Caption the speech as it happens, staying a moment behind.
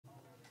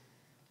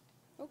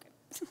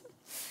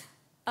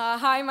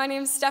Hi, my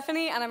name's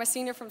Stephanie, and I'm a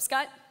senior from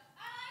Skutt.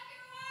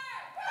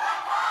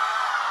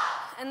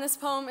 And this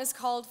poem is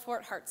called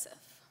Fort Hartsuff.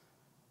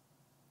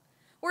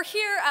 We're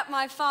here at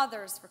my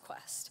father's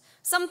request.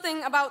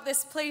 Something about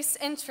this place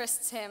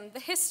interests him, the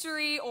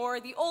history or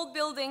the old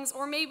buildings,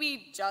 or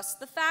maybe just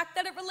the fact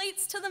that it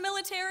relates to the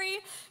military.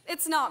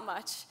 It's not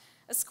much.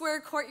 A square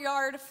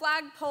courtyard,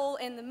 flagpole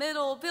in the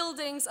middle,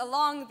 buildings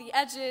along the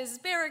edges,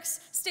 barracks,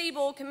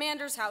 stable,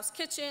 commander's house,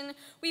 kitchen.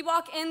 We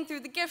walk in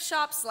through the gift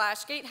shop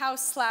 /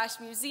 gatehouse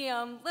 /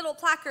 museum. Little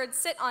placards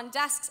sit on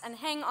desks and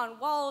hang on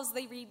walls.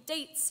 They read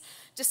dates,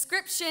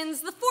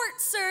 descriptions. The fort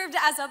served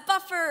as a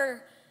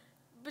buffer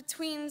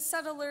between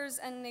settlers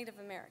and Native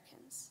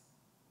Americans.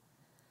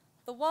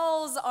 The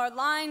walls are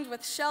lined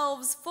with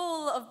shelves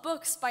full of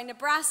books by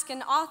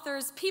Nebraskan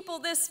authors, people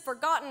this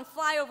forgotten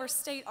flyover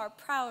state are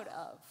proud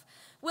of.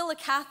 Willa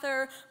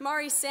Cather,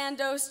 Mari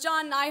Sandos,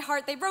 John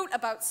Neihart, they wrote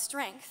about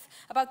strength,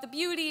 about the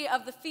beauty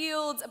of the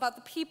fields, about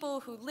the people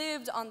who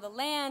lived on the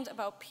land,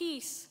 about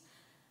peace.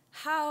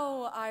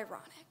 How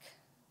ironic.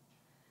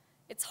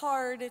 It's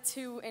hard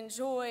to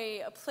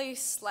enjoy a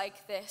place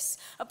like this,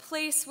 a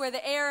place where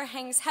the air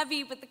hangs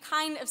heavy with the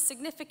kind of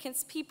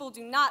significance people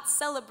do not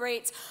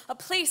celebrate, a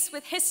place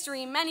with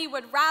history many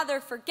would rather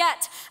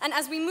forget. And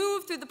as we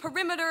move through the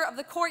perimeter of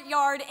the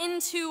courtyard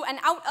into and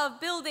out of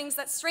buildings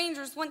that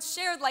strangers once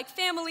shared like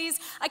families,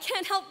 I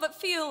can't help but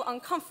feel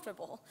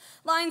uncomfortable.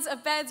 Lines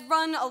of beds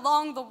run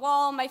along the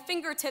wall, my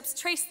fingertips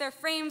trace their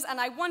frames,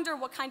 and I wonder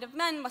what kind of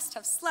men must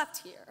have slept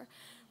here.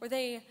 Were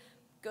they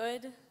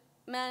good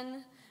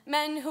men?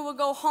 Men who would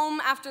go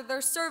home after their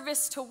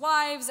service to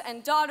wives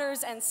and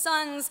daughters and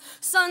sons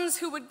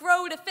who would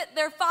grow to fit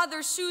their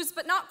father's shoes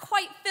but not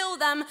quite fill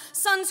them,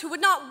 sons who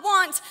would not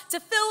want to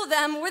fill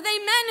them. Were they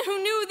men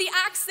who knew the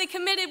acts they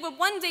committed would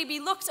one day be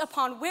looked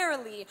upon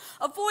warily,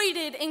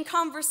 avoided in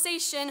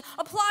conversation,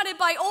 applauded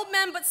by old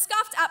men but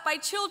scoffed at by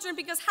children,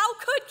 because how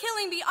could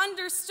killing be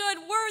understood?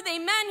 Were they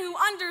men who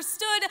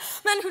understood,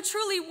 men who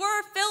truly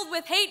were filled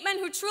with hate, men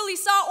who truly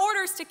saw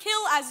orders to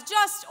kill as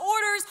just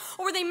orders,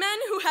 or were they men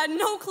who had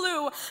no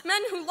clue,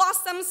 men who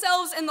lost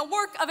themselves in the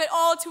work of it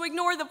all to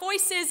ignore the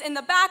voices in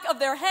the back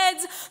of their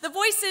heads, the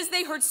voices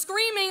they heard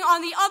screaming on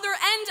the other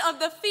end of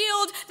the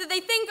field? Did they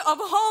think of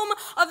home,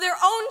 of their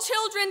own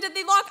children? Did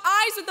they lock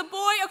eyes with the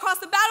boy across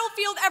the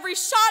battlefield every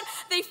shot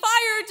they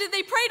fired? Did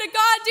they pray to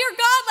God, dear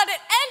God, let it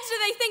end? Do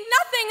they think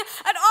nothing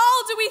at all?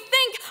 Do we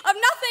think of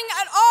nothing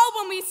at all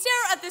when we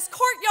stare at this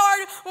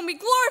courtyard, when we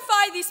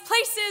glorify these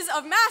places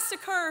of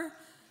massacre?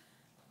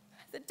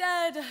 The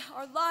dead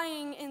are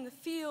lying in the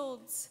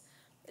fields.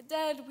 The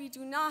dead we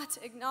do not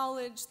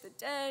acknowledge, the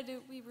dead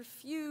we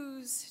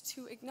refuse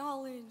to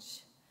acknowledge.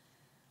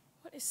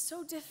 What is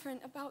so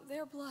different about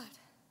their blood?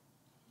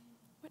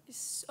 What is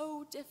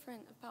so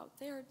different about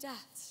their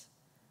deaths?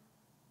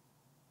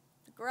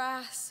 The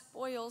grass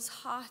boils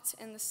hot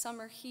in the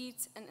summer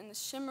heat, and in the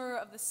shimmer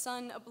of the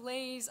sun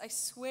ablaze, I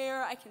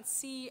swear I can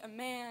see a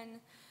man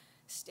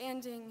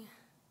standing,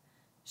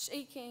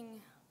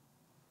 shaking.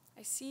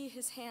 I see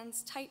his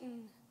hands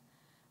tighten.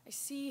 I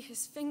see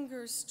his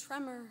fingers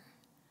tremor.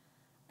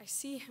 I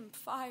see him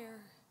fire,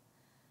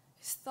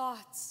 his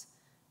thoughts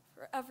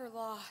forever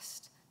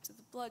lost to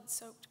the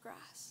blood-soaked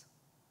grass.